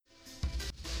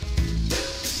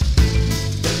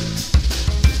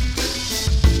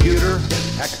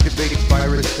Activate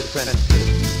virus defense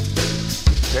system.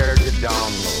 Prepare to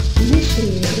download.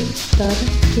 Initiating startup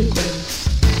sequence.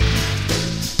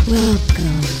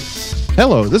 Welcome.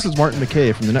 Hello, this is Martin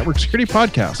McKay from the Network Security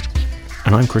Podcast.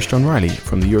 And I'm Chris John Riley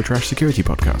from the Eurotrash Security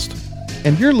Podcast.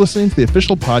 And you're listening to the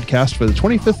official podcast for the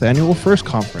 25th Annual FIRST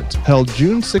Conference, held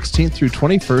June 16th through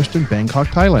 21st in Bangkok,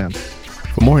 Thailand.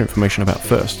 For more information about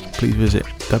FIRST, please visit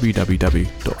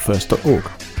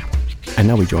www.first.org. And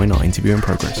now we join our interview in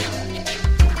progress.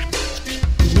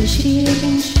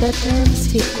 Initiating shutdown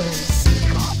sequence.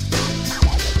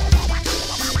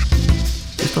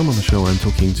 This time on the show, I'm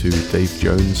talking to Dave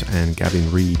Jones and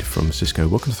Gavin Reed from Cisco.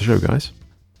 Welcome to the show, guys.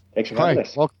 Thanks for having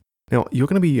us. Welcome. Now, you're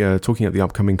going to be talking at the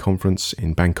upcoming conference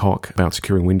in Bangkok about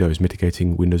securing Windows,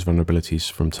 mitigating Windows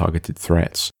vulnerabilities from targeted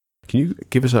threats. Can you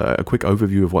give us a quick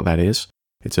overview of what that is?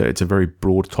 It's a very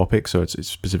broad topic, so it's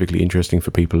specifically interesting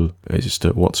for people as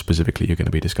to what specifically you're going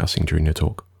to be discussing during your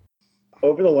talk.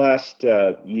 Over the last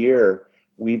year,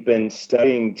 we've been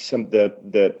studying some of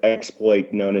the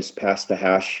exploit known as pass the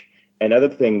hash and other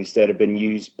things that have been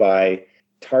used by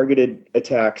targeted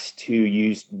attacks to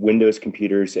use Windows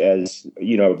computers as,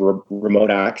 remote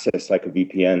access like a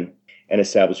VPN and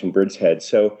establishing bird's head.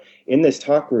 So in this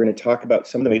talk, we're going to talk about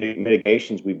some of the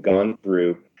mitigations we've gone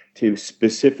through to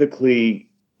specifically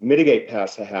mitigate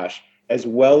pass the hash, as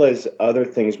well as other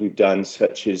things we've done,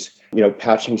 such as,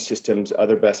 patching systems,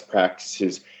 other best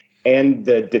practices, and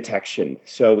the detection.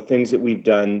 So things that we've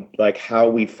done, like how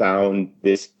we found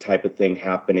this type of thing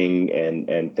happening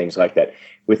and things like that,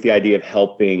 with the idea of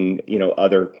helping,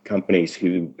 other companies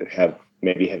who have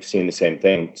seen the same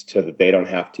thing so that they don't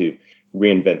have to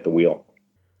reinvent the wheel.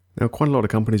 Now, quite a lot of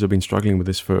companies have been struggling with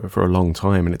this for a long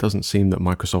time, and it doesn't seem that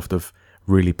Microsoft have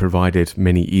really provided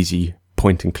many easy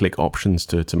point-and-click options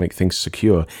to make things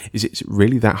secure. Is it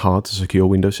really that hard to secure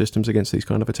Windows systems against these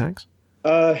kind of attacks?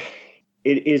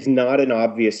 It is not an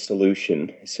obvious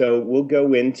solution. So we'll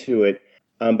go into it,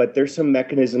 but there's some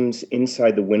mechanisms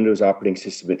inside the Windows operating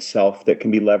system itself that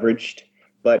can be leveraged,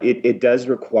 but it does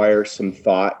require some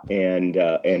thought and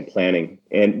planning.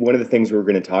 And one of the things we're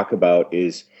going to talk about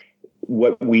is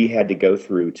what we had to go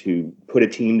through to put a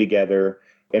team together.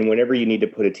 And whenever you need to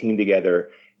put a team together,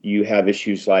 you have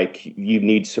issues like you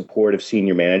need support of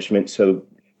senior management. So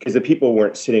because the people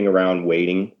weren't sitting around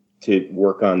waiting to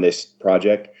work on this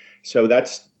project. So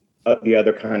that's the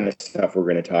other kind of stuff we're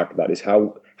going to talk about, is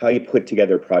how you put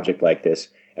together a project like this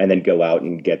and then go out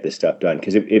and get this stuff done.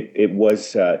 Because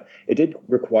it did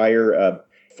require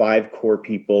 5 core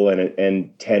people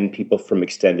and 10 people from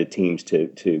extended teams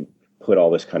to put all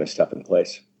this kind of stuff in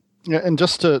place. Yeah, and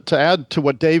just to add to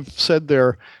what Dave said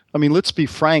there, I mean, let's be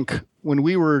frank. When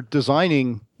we were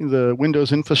designing the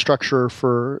Windows infrastructure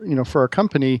for our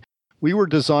company, we were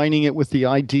designing it with the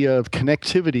idea of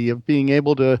connectivity, of being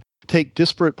able to take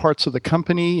disparate parts of the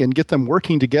company and get them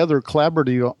working together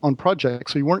collaboratively on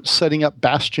projects. So you weren't setting up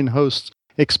bastion hosts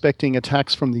expecting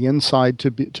attacks from the inside to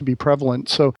be prevalent.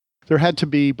 So there had to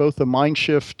be both a mind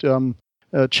shift,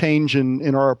 change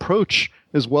in our approach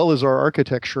as well as our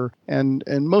architecture. And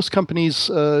most companies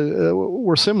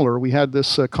were similar. We had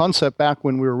this concept back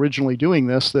when we were originally doing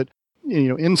this that,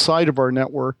 inside of our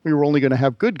network, we were only going to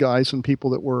have good guys and people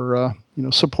that were,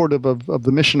 supportive of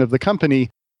the mission of the company,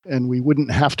 and we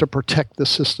wouldn't have to protect the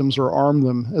systems or arm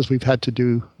them as we've had to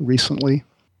do recently.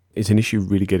 It's an issue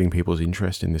really getting people's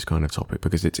interest in this kind of topic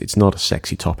because it's not a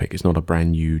sexy topic. It's not a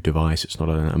brand new device. It's not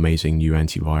an amazing new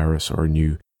antivirus or a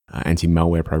new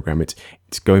anti-malware program.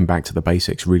 It's going back to the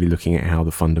basics, really looking at how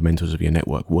the fundamentals of your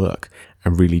network work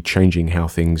and really changing how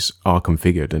things are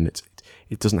configured. And it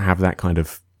doesn't have that kind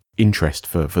of interest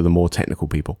for the more technical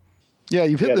people. Yeah,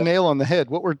 you've hit the nail on the head.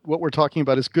 What we're talking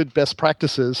about is good best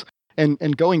practices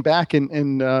and going back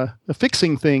and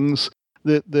fixing things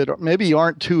that maybe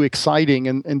aren't too exciting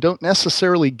and don't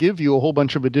necessarily give you a whole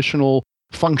bunch of additional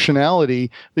functionality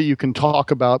that you can talk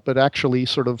about, but actually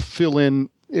sort of fill in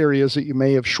areas that you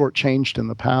may have shortchanged in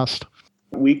the past.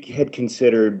 We had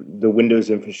considered the Windows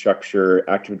infrastructure,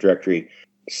 Active Directory,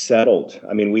 settled.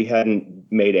 I mean, we hadn't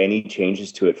made any changes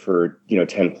to it for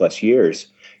 10 plus years.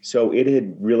 So it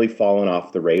had really fallen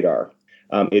off the radar.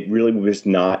 It really was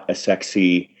not a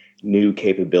sexy new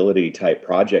capability type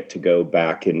project to go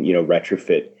back and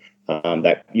retrofit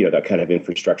that kind of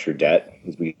infrastructure debt,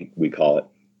 as we call it.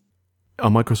 Are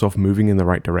Microsoft moving in the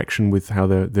right direction with how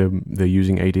they're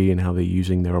using AD and how they're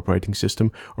using their operating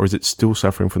system, or is it still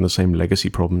suffering from the same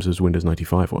legacy problems as Windows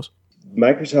 95 was?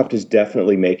 Microsoft is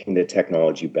definitely making the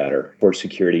technology better for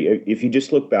security. If you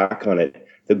just look back on it,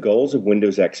 the goals of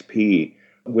Windows XP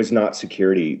was not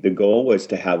security. The goal was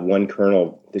to have one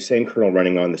kernel, the same kernel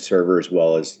running on the server as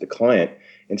well as the client,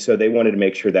 And so they wanted to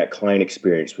make sure that client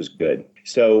experience was good.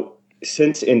 So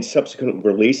since in subsequent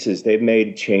releases, they've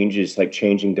made changes like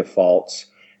changing defaults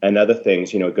and other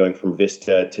things, going from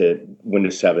Vista to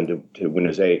Windows 7 to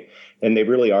Windows 8, and they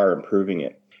really are improving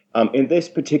it. In this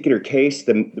particular case,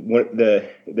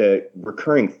 the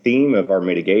recurring theme of our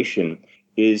mitigation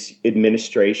is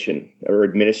administration or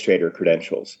administrator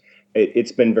credentials.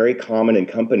 It's been very common in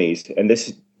companies, and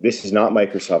this is not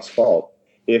Microsoft's fault.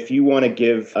 If you want to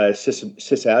give a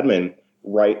sysadmin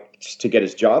rights to get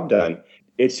his job done,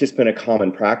 it's just been a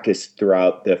common practice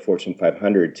throughout the Fortune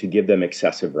 500 to give them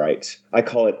excessive rights. I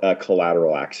call it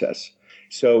collateral access.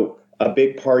 So a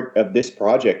big part of this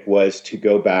project was to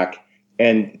go back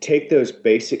and take those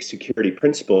basic security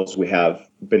principles we have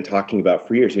been talking about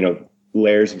for years,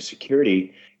 layers of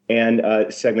security and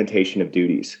segmentation of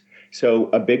duties. So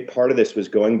a big part of this was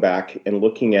going back and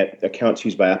looking at accounts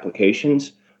used by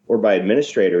applications or by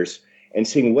administrators and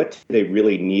seeing what they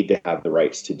really need to have the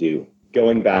rights to do,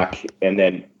 going back and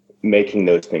then making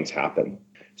those things happen.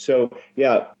 So,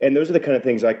 yeah, and those are the kind of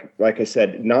things, like I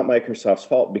said, not Microsoft's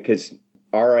fault, because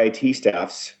our IT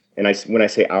staffs, and when I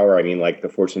say our, I mean like the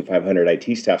Fortune 500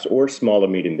 IT staffs or small to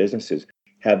medium businesses,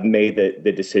 have made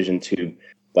the decision to,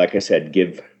 like I said,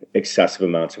 give excessive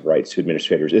amounts of rights to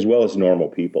administrators as well as normal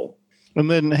people.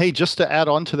 And then, hey, just to add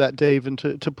on to that, Dave, and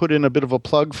to put in a bit of a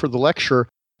plug for the lecture,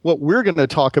 what we're going to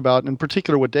talk about, in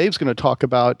particular what Dave's going to talk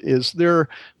about, is there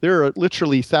are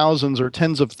literally thousands or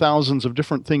tens of thousands of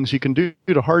different things you can do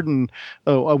to harden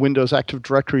a Windows Active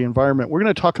Directory environment. We're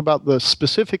going to talk about the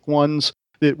specific ones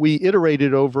that we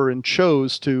iterated over and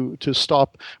chose to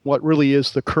stop what really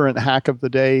is the current hack of the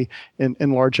day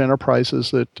in large enterprises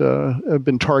that have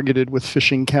been targeted with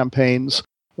phishing campaigns,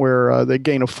 where they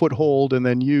gain a foothold and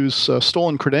then use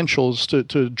stolen credentials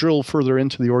to drill further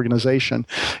into the organization.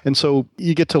 And so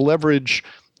you get to leverage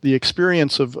the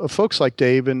experience of folks like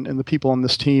Dave and the people on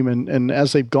this team, and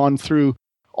as they've gone through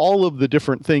all of the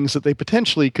different things that they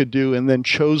potentially could do, and then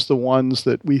chose the ones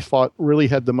that we thought really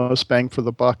had the most bang for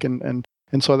the buck. And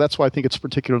so that's why I think it's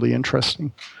particularly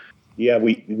interesting. Yeah,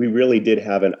 we really did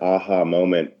have an aha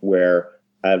moment where,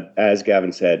 as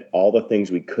Gavin said, all the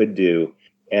things we could do,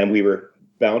 and we were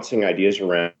bouncing ideas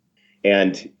around.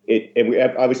 And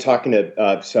I was talking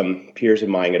to some peers of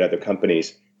mine at other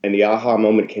companies, and the aha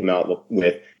moment came out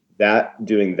with that,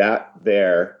 doing that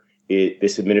there,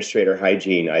 this administrator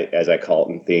hygiene, as I call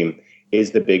it in theme,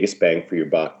 is the biggest bang for your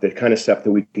buck. The kind of stuff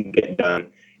that we can get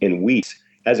done in weeks,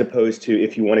 as opposed to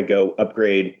if you want to go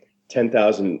upgrade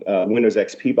 10,000 Windows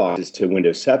XP boxes to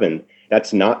Windows 7,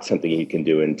 that's not something you can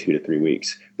do in 2 to 3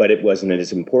 weeks. But it wasn't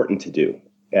as important to do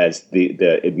as the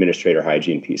administrator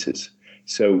hygiene pieces.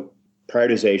 So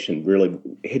prioritization, really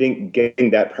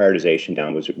getting that prioritization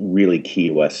down was really key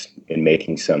to us in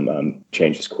making some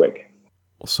changes quick.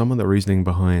 Some of the reasoning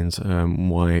behind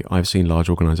why I've seen large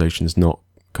organizations not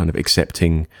kind of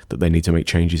accepting that they need to make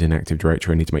changes in Active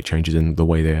Directory and need to make changes in the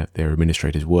way their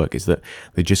administrators work is that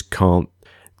they just can't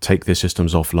take their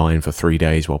systems offline for 3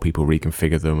 days while people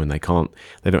reconfigure them, and they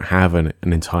don't have an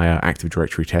entire Active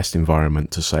Directory test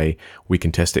environment to say, we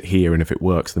can test it here, and if it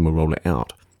works, then we'll roll it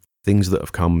out. Things that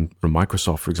have come from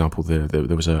Microsoft, for example,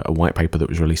 there was a white paper that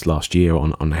was released last year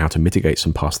on how to mitigate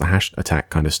some pass the hash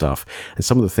attack kind of stuff. And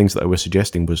some of the things that they were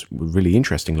suggesting were really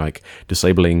interesting, like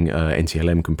disabling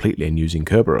NTLM completely and using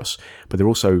Kerberos. But they're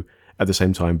also, at the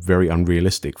same time, very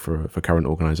unrealistic for current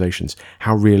organizations.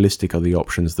 How realistic are the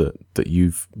options that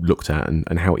you've looked at,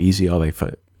 and how easy are they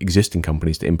for existing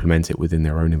companies to implement it within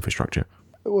their own infrastructure?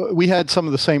 We had some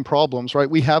of the same problems, right?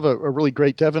 We have a really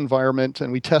great dev environment,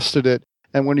 and we tested it.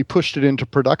 And when we pushed it into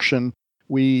production,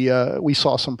 we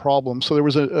saw some problems. So there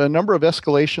was a number of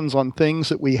escalations on things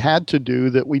that we had to do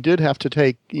that we did have to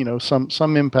take,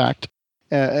 some impact.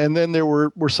 And then there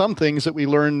were some things that we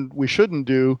learned we shouldn't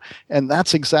do. And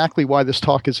that's exactly why this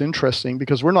talk is interesting,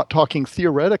 because we're not talking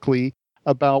theoretically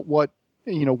about what,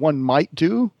 one might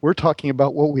do. We're talking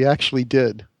about what we actually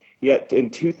did. Yeah,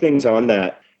 and two things on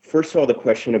that. First of all, the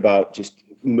question about just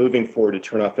moving forward to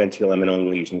turn off NTLM and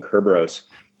only using Kerberos.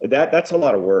 That's a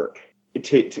lot of work.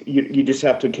 You just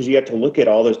have to, because you have to look at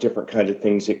all those different kinds of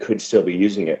things that could still be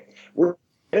using it. We're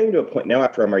getting to a point now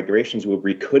after our migrations where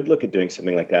we could look at doing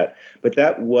something like that, but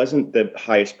that wasn't the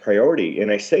highest priority.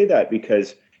 And I say that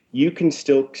because you can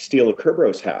still steal a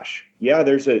Kerberos hash. Yeah,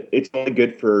 it's only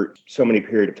good for so many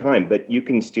period of time, but you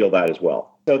can steal that as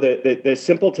well. So the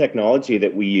simple technology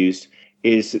that we used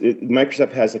is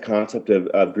Microsoft has the concept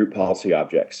of group policy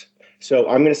objects. So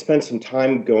I'm going to spend some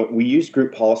time we use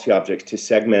group policy objects to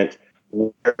segment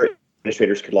where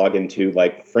administrators could log into.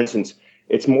 Like, for instance,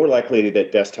 it's more likely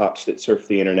that desktops that surf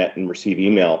the internet and receive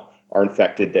email are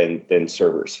infected than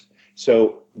servers.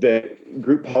 So the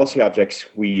group policy objects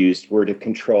we used were to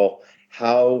control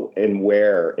how and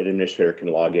where an administrator can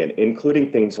log in,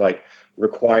 including things like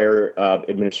require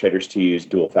administrators to use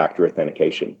dual factor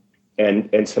authentication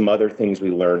and some other things we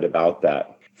learned about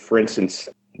that. For instance,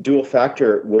 dual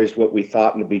factor was what we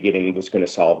thought in the beginning was going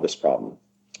to solve this problem.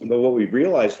 But what we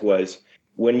realized was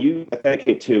when you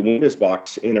authenticate to Windows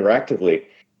Box interactively,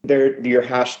 your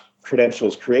hash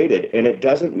credentials created, and it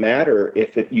doesn't matter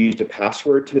if it used a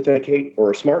password to authenticate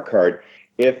or a smart card.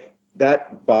 If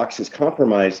that box is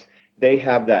compromised, they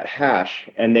have that hash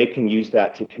and they can use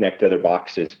that to connect other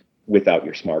boxes without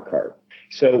your smart card.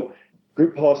 So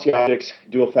group policy objects,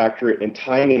 dual factor, and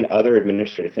tying in other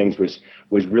administrative things was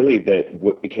really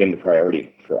what became the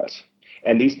priority for us.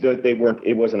 And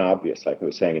it wasn't obvious, like I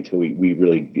was saying, until we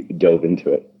really dove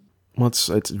into it. Well,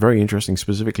 it's very interesting,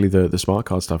 specifically the smart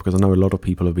card stuff, because I know a lot of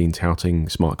people have been touting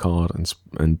smart card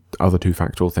and other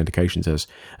two-factor authentications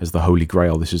as the holy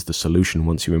grail. This is the solution.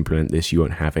 Once you implement this, you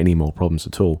won't have any more problems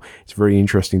at all. It's very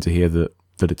interesting to hear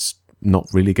that it's not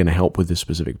really going to help with this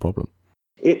specific problem.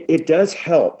 It does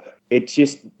help. It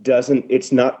just doesn't.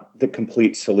 It's not the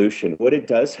complete solution. What it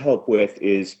does help with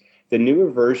is the newer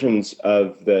versions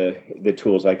of the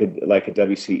tools, like a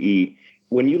WCE.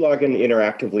 When you log in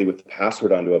interactively with the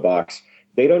password onto a box,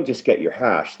 they don't just get your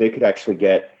hash. They could actually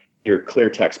get your clear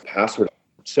text password.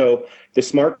 So the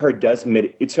smart card does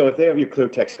so if they have your clear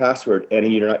text password and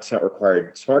it's not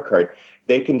required smart card,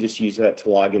 they can just use that to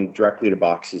log in directly to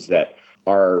boxes that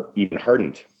are even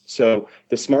hardened. So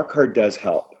the smart card does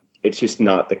help. It's just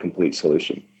not the complete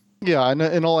solution. Yeah,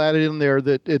 and I'll add in there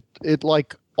that it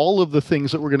like all of the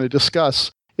things that we're going to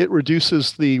discuss, it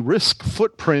reduces the risk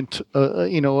footprint,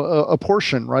 a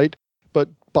portion, right? But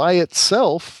by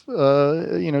itself,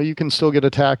 you can still get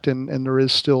attacked, and there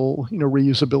is still,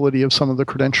 reusability of some of the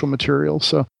credential material.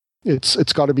 So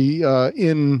it's got to be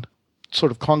in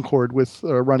sort of concord with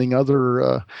running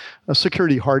other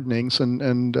security hardenings,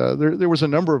 and there was a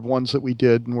number of ones that we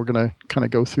did, and we're going to kind of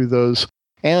go through those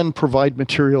and provide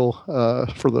material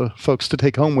for the folks to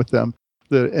take home with them.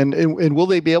 And will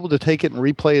they be able to take it and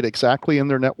replay it exactly in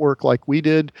their network like we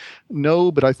did? No,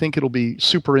 but I think it'll be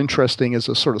super interesting as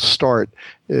a sort of start,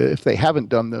 if they haven't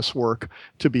done this work,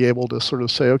 to be able to sort of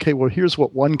say, okay, well, here's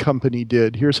what one company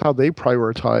did, here's how they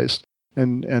prioritized,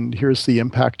 and here's the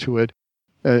impact to it.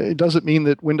 It doesn't mean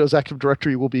that Windows Active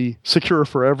Directory will be secure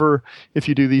forever if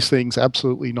you do these things.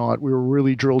 Absolutely not. We were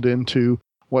really drilled into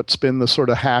what's been the sort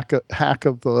of hack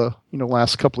of the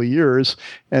last couple of years,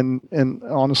 and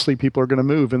honestly, people are going to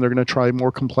move and they're going to try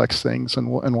more complex things, and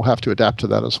we'll have to adapt to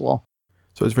that as well.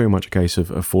 So it's very much a case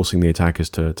of forcing the attackers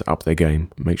to up their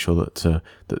game, make sure that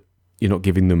you're not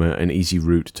giving them an easy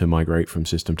route to migrate from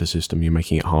system to system. You're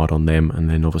making it hard on them, and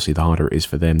then obviously the harder it is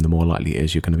for them, the more likely it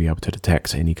is you're going to be able to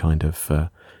detect any kind of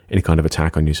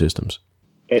attack on your systems.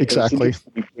 It's Exactly.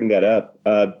 interesting you bring that up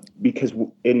because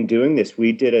in doing this,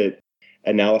 we did an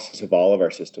analysis of all of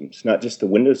our systems, not just the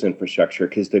Windows infrastructure,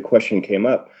 because the question came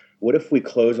up, what if we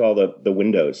close all the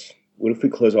windows? What if we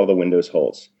close all the Windows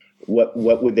holes? What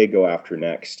would they go after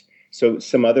next? So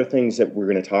some other things that we're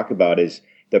going to talk about is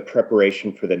the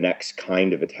preparation for the next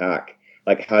kind of attack.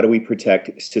 Like, how do we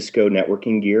protect Cisco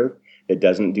networking gear that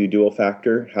doesn't do dual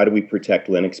factor? How do we protect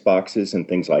Linux boxes and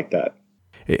things like that?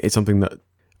 It's something that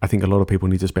I think a lot of people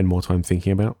need to spend more time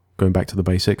thinking about, going back to the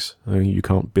basics. I mean, you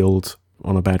can't build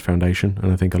on a bad foundation,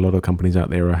 and I think a lot of companies out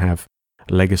there have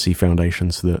legacy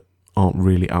foundations that aren't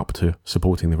really up to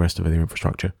supporting the rest of their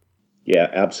infrastructure. Yeah,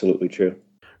 absolutely true.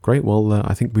 Great. Well,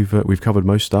 I think we've covered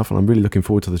most stuff, and I'm really looking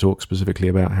forward to the talk specifically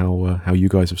about how you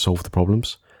guys have solved the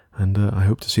problems. And I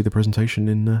hope to see the presentation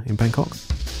in Bangkok.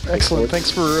 Excellent. Thanks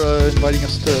for inviting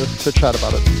us to chat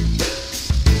about it.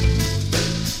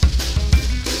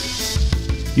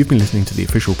 You've been listening to the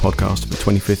official podcast of the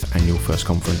 25th Annual FIRST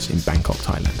Conference in Bangkok,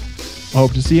 Thailand. I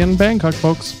hope to see you in Bangkok,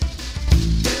 folks.